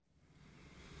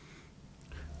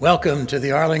Welcome to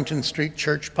the Arlington Street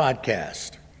Church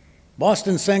Podcast.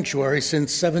 Boston Sanctuary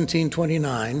since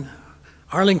 1729,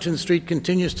 Arlington Street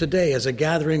continues today as a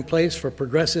gathering place for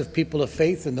progressive people of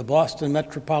faith in the Boston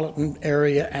metropolitan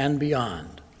area and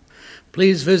beyond.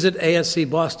 Please visit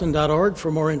ascboston.org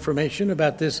for more information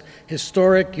about this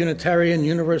historic Unitarian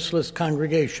Universalist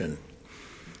congregation.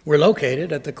 We're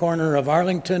located at the corner of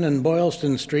Arlington and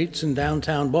Boylston Streets in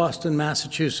downtown Boston,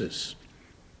 Massachusetts.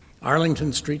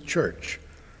 Arlington Street Church,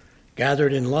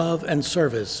 gathered in love and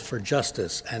service for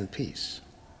justice and peace.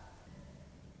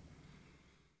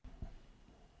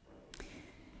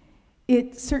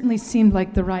 It certainly seemed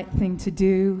like the right thing to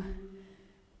do,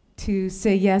 to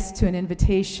say yes to an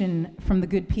invitation from the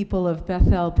good people of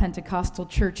Bethel Pentecostal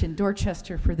Church in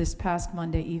Dorchester for this past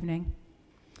Monday evening.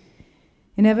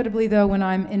 Inevitably, though, when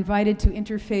I'm invited to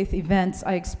interfaith events,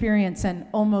 I experience an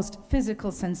almost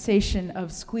physical sensation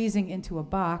of squeezing into a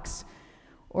box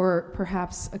or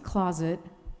perhaps a closet.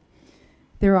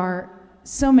 There are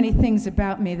so many things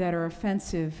about me that are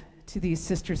offensive to these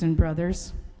sisters and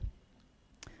brothers.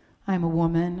 I am a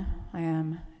woman. I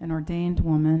am an ordained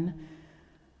woman.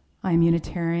 I am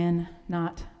Unitarian,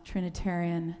 not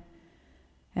Trinitarian,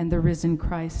 and the risen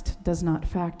Christ does not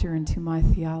factor into my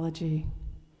theology.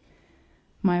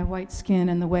 My white skin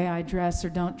and the way I dress or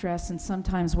don't dress, and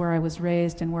sometimes where I was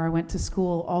raised and where I went to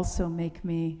school also make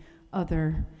me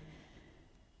other.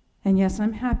 And yes,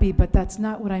 I'm happy, but that's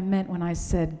not what I meant when I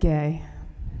said gay.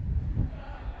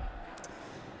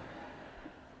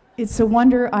 It's a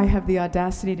wonder I have the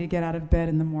audacity to get out of bed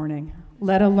in the morning,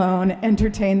 let alone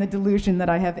entertain the delusion that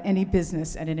I have any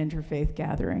business at an interfaith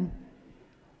gathering.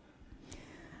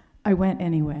 I went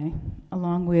anyway,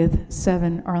 along with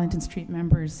 7 Arlington Street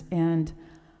members, and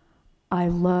I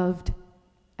loved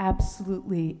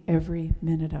absolutely every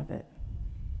minute of it.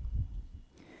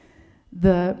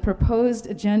 The proposed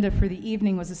agenda for the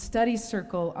evening was a study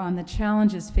circle on the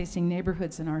challenges facing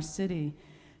neighborhoods in our city: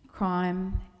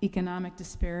 crime, economic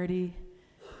disparity,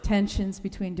 tensions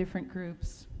between different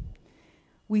groups.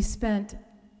 We spent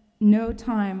no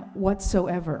time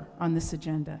whatsoever on this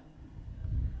agenda.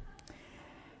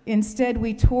 Instead,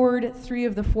 we toured 3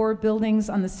 of the 4 buildings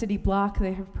on the city block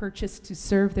they have purchased to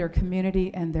serve their community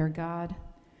and their God,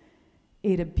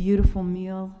 ate a beautiful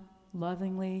meal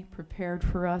lovingly prepared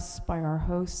for us by our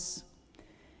hosts,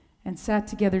 and sat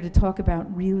together to talk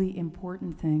about really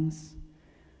important things: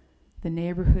 the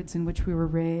neighborhoods in which we were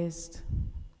raised,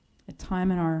 a time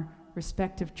in our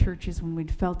respective churches when we'd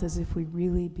felt as if we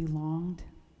really belonged.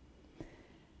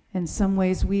 In some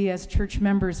ways, we as church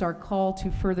members are called to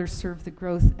further serve the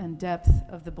growth and depth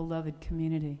of the beloved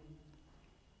community.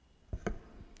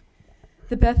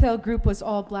 The Bethel group was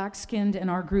all black-skinned,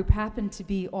 and our group happened to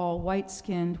be all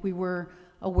white-skinned. We were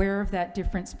aware of that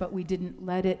difference, but we didn't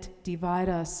let it divide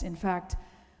us. In fact,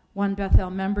 one Bethel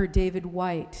member, David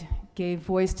White, gave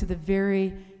voice to the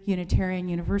very Unitarian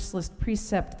Universalist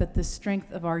precept that the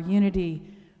strength of our unity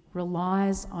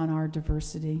relies on our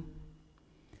diversity.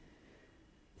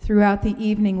 Throughout the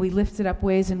evening, we lifted up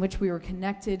ways in which we were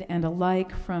connected and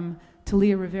alike, from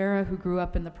Talia Rivera, who grew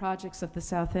up in the projects of the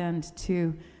South End,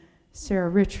 to Sarah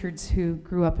Richards, who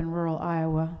grew up in rural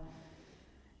Iowa.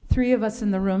 3 of us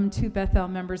in the room, 2 Bethel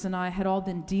members and I, had all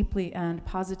been deeply and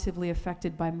positively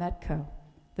affected by METCO,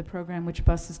 the program which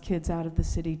buses kids out of the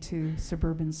city to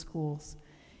suburban schools.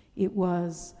 It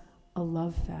was a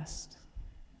love fest.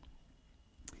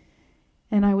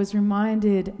 And I was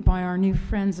reminded by our new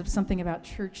friends of something about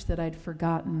church that I'd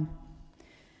forgotten.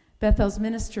 Bethel's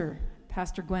minister,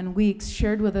 Pastor Gwen Weeks,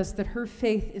 shared with us that her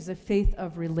faith is a faith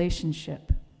of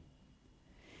relationship.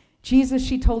 Jesus,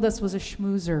 she told us, was a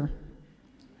schmoozer.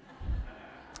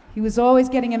 He was always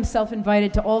getting himself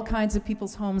invited to all kinds of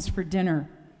people's homes for dinner.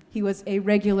 He was a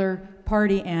regular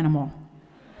party animal.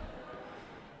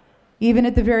 Even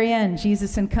at the very end,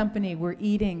 Jesus and company were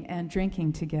eating and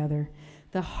drinking together.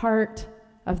 The heart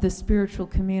of the spiritual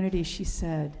community, she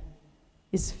said,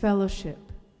 is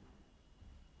fellowship,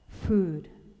 food,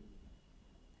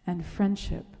 and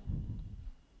friendship.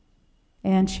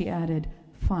 And she added,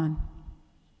 fun.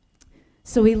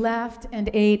 So we laughed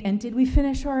and ate, and did we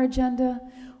finish our agenda?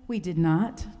 We did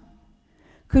not.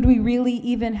 Could we really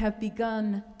even have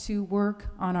begun to work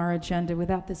on our agenda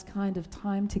without this kind of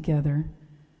time together?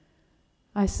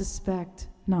 I suspect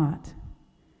not.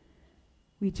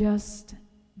 We just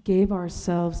gave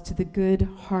ourselves to the good,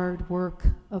 hard work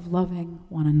of loving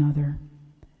one another,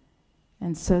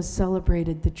 and so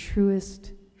celebrated the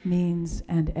truest means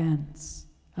and ends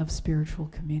of spiritual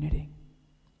community.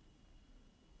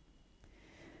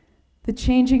 The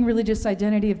changing religious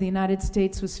identity of the United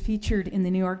States was featured in the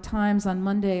New York Times on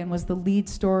Monday and was the lead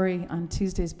story on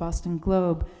Tuesday's Boston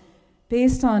Globe.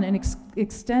 Based on an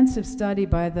extensive study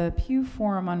by the Pew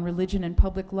Forum on Religion and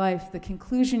Public Life, the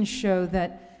conclusions show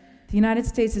that the United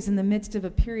States is in the midst of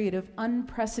a period of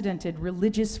unprecedented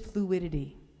religious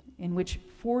fluidity, in which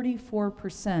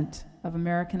 44% of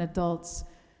American adults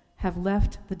have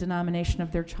left the denomination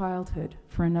of their childhood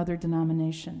for another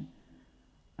denomination,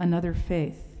 another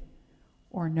faith,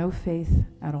 or no faith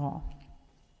at all.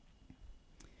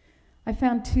 I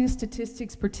found two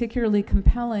statistics particularly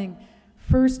compelling.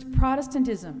 First,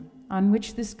 Protestantism, on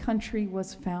which this country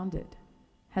was founded,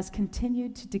 has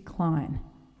continued to decline,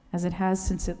 as it has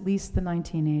since at least the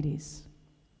 1980s.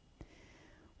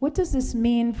 What does this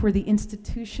mean for the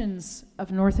institutions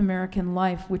of North American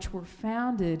life, which were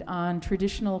founded on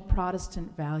traditional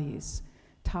Protestant values,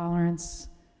 tolerance,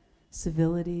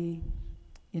 civility,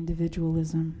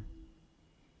 individualism?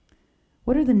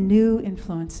 What are the new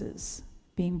influences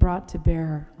being brought to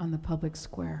bear on the public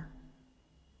square?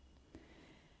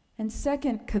 And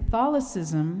second,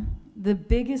 Catholicism, the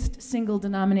biggest single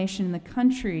denomination in the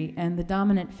country and the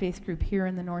dominant faith group here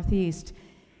in the Northeast,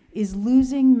 is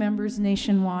losing members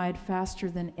nationwide faster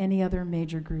than any other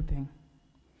major grouping.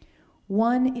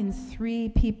 1 in 3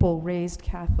 people raised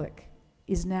Catholic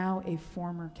is now a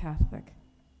former Catholic.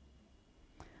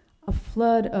 A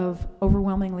flood of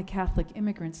overwhelmingly Catholic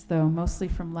immigrants, though, mostly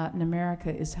from Latin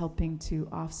America, is helping to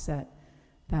offset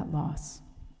that loss.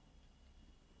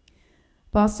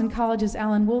 Boston College's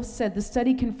Alan Wolf said, "The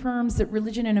study confirms that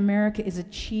religion in America is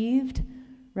achieved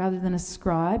rather than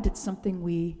ascribed. It's something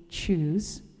we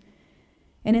choose.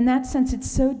 And in that sense, it's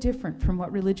so different from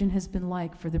what religion has been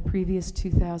like for the previous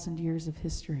 2,000 years of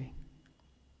history."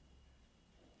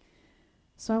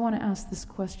 So I want to ask this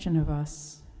question of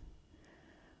us.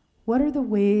 What are the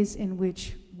ways in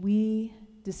which we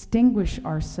distinguish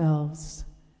ourselves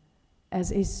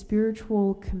as a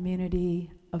spiritual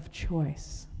community of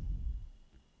choice?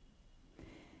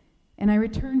 And I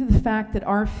return to the fact that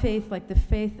our faith, like the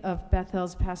faith of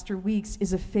Bethel's Pastor Weeks,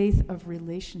 is a faith of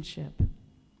relationship.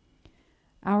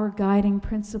 Our guiding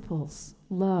principles,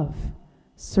 love,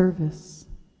 service,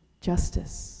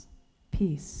 justice,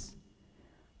 peace,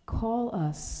 call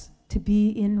us to be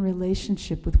in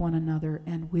relationship with one another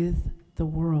and with the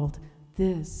world.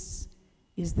 This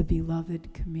is the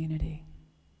beloved community.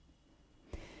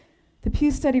 The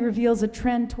Pew Study reveals a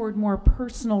trend toward more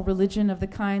personal religion of the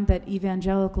kind that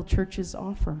evangelical churches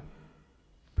offer.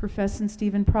 Professor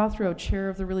Stephen Prothero, chair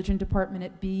of the religion department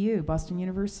at BU, Boston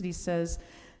University, says,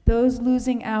 "Those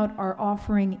losing out are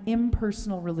offering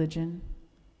impersonal religion,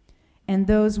 and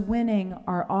those winning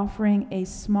are offering a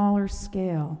smaller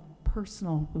scale,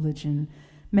 personal religion.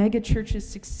 Mega churches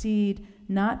succeed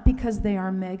not because they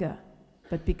are mega,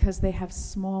 but because they have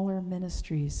smaller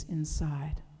ministries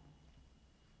inside."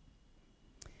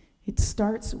 It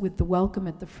starts with the welcome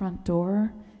at the front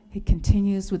door. It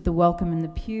continues with the welcome in the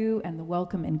pew and the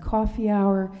welcome in coffee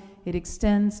hour. It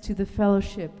extends to the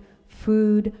fellowship,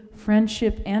 food,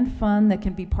 friendship, and fun that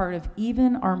can be part of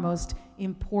even our most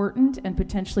important and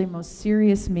potentially most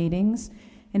serious meetings,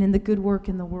 and in the good work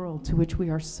in the world to which we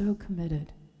are so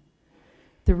committed.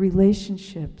 The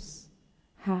relationships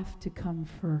have to come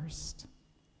first.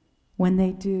 When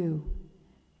they do,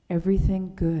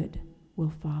 everything good will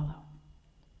follow.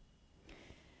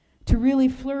 To really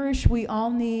flourish, we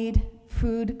all need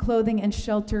food, clothing, and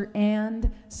shelter,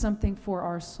 and something for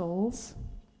our souls.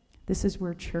 This is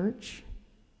where church,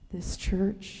 this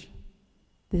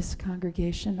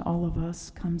congregation, all of us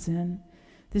comes in.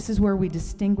 This is where we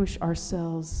distinguish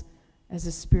ourselves as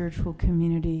a spiritual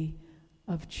community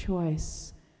of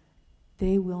choice.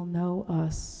 They will know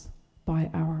us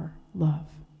by our love.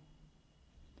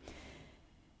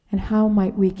 And how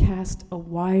might we cast a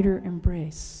wider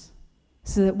embrace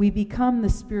so that we become the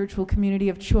spiritual community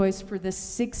of choice for the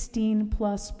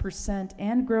 16+%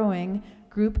 and growing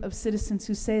group of citizens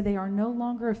who say they are no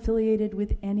longer affiliated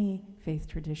with any faith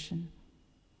tradition?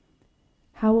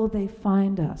 How will they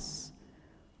find us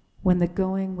when the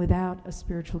going without a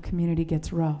spiritual community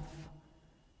gets rough,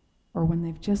 or when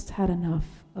they've just had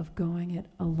enough of going it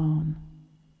alone?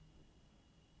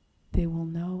 They will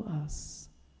know us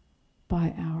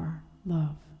by our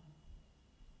love.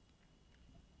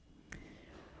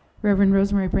 Reverend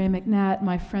Rosemary Bray McNatt,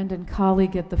 my friend and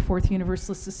colleague at the Fourth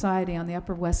Universalist Society on the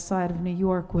Upper West Side of New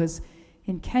York, was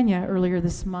in Kenya earlier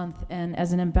this month, and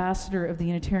as an ambassador of the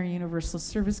Unitarian Universalist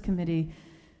Service Committee,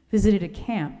 visited a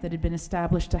camp that had been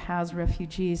established to house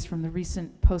refugees from the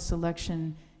recent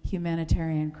post-election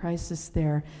humanitarian crisis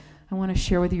there. I want to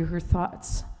share with you her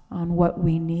thoughts on what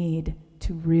we need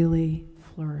to really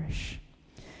flourish.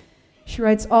 She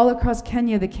writes, all across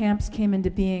Kenya, the camps came into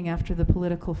being after the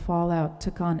political fallout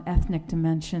took on ethnic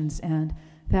dimensions, and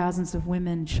thousands of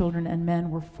women, children, and men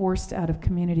were forced out of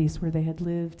communities where they had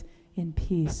lived in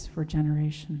peace for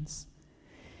generations.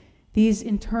 These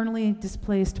internally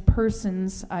displaced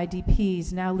persons,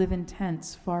 IDPs, now live in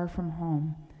tents far from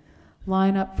home,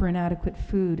 line up for inadequate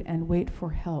food, and wait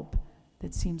for help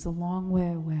that seems a long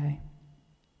way away.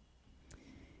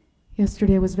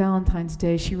 Yesterday was Valentine's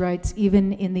Day. She writes,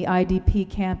 even in the IDP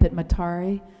camp at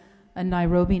Matari, a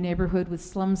Nairobi neighborhood with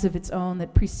slums of its own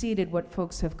that preceded what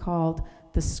folks have called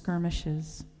the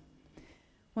skirmishes.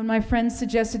 When my friends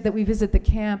suggested that we visit the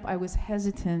camp, I was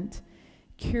hesitant.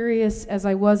 Curious as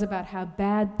I was about how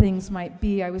bad things might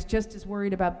be, I was just as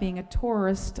worried about being a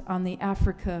tourist on the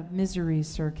Africa misery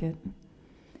circuit.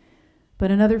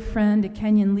 But another friend, a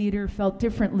Kenyan leader, felt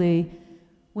differently.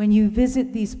 When you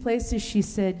visit these places, she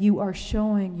said, you are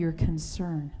showing your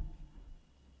concern.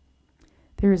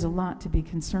 There is a lot to be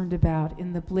concerned about.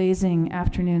 In the blazing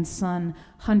afternoon sun,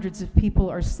 hundreds of people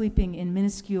are sleeping in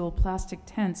minuscule plastic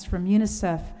tents from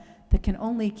UNICEF that can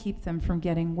only keep them from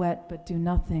getting wet but do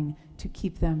nothing to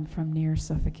keep them from near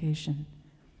suffocation.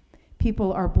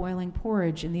 People are boiling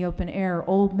porridge in the open air.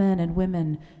 Old men and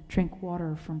women drink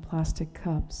water from plastic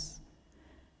cups.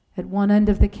 At one end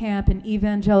of the camp, an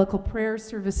evangelical prayer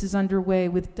service is underway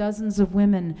with dozens of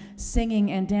women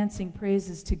singing and dancing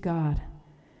praises to God.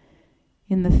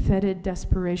 In the fetid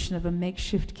desperation of a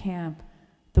makeshift camp,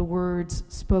 the words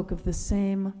spoke of the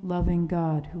same loving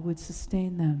God who would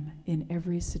sustain them in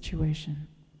every situation.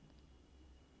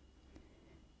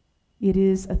 It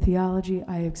is a theology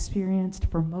I experienced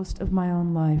for most of my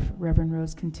own life, Reverend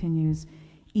Rose continues,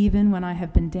 even when I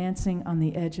have been dancing on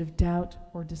the edge of doubt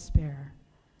or despair.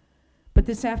 But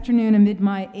this afternoon, amid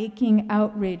my aching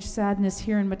outrage, sadness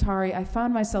here in Matari, I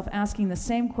found myself asking the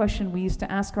same question we used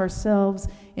to ask ourselves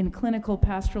in clinical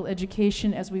pastoral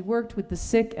education as we worked with the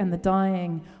sick and the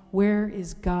dying. Where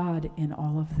is God in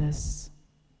all of this?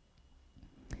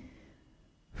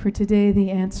 For today,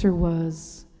 the answer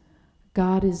was,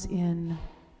 God is in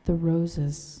the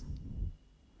roses.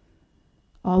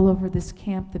 All over this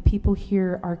camp, the people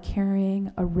here are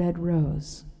carrying a red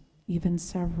rose, even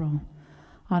several.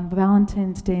 On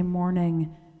Valentine's Day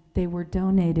morning, they were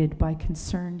donated by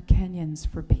concerned Kenyans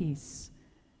for peace,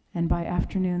 and by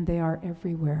afternoon they are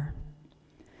everywhere.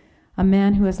 A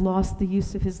man who has lost the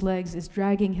use of his legs is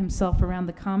dragging himself around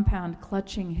the compound,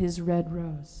 clutching his red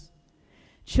rose.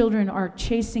 Children are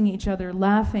chasing each other,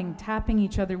 laughing, tapping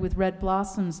each other with red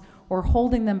blossoms, or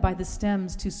holding them by the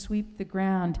stems to sweep the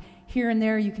ground. Here and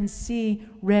there you can see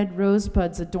red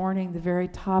rosebuds adorning the very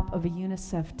top of a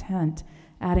UNICEF tent,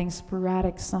 adding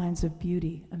sporadic signs of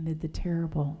beauty amid the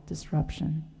terrible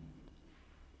disruption.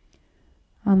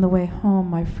 On the way home,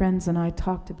 my friends and I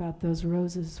talked about those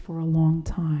roses for a long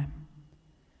time.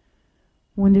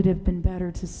 Wouldn't it have been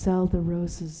better to sell the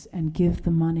roses and give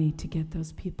the money to get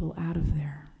those people out of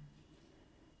there?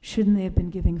 Shouldn't they have been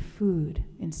giving food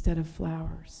instead of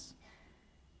flowers?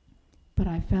 But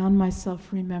I found myself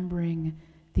remembering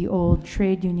the old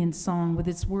trade union song with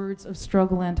its words of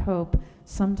struggle and hope,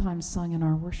 sometimes sung in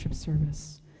our worship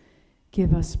service.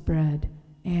 Give us bread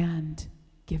and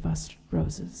give us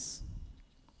roses.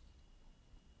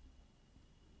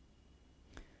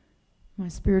 My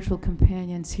spiritual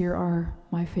companions, here are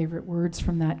my favorite words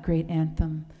from that great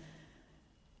anthem.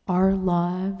 Our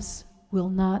lives will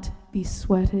not be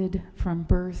sweated from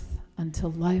birth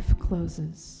until life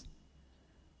closes.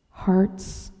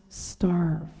 Hearts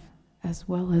starve as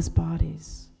well as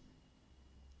bodies.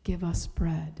 Give us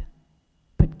bread,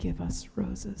 but give us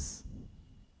roses.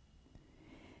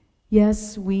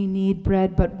 Yes, we need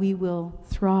bread, but we will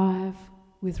thrive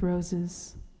with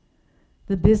roses.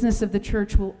 The business of the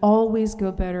church will always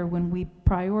go better when we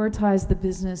prioritize the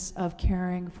business of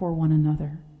caring for one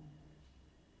another.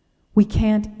 We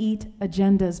can't eat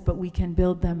agendas, but we can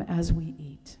build them as we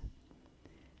eat.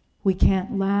 We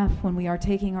can't laugh when we are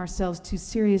taking ourselves too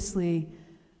seriously,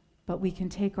 but we can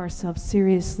take ourselves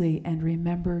seriously and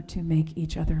remember to make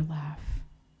each other laugh.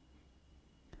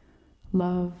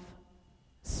 Love,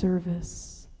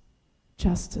 service,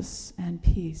 justice, and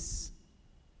peace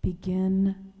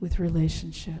begin with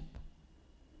relationship.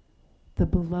 The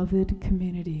beloved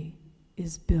community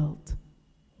is built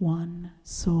one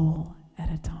soul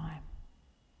at a time.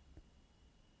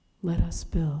 Let us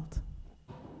build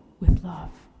with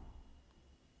love.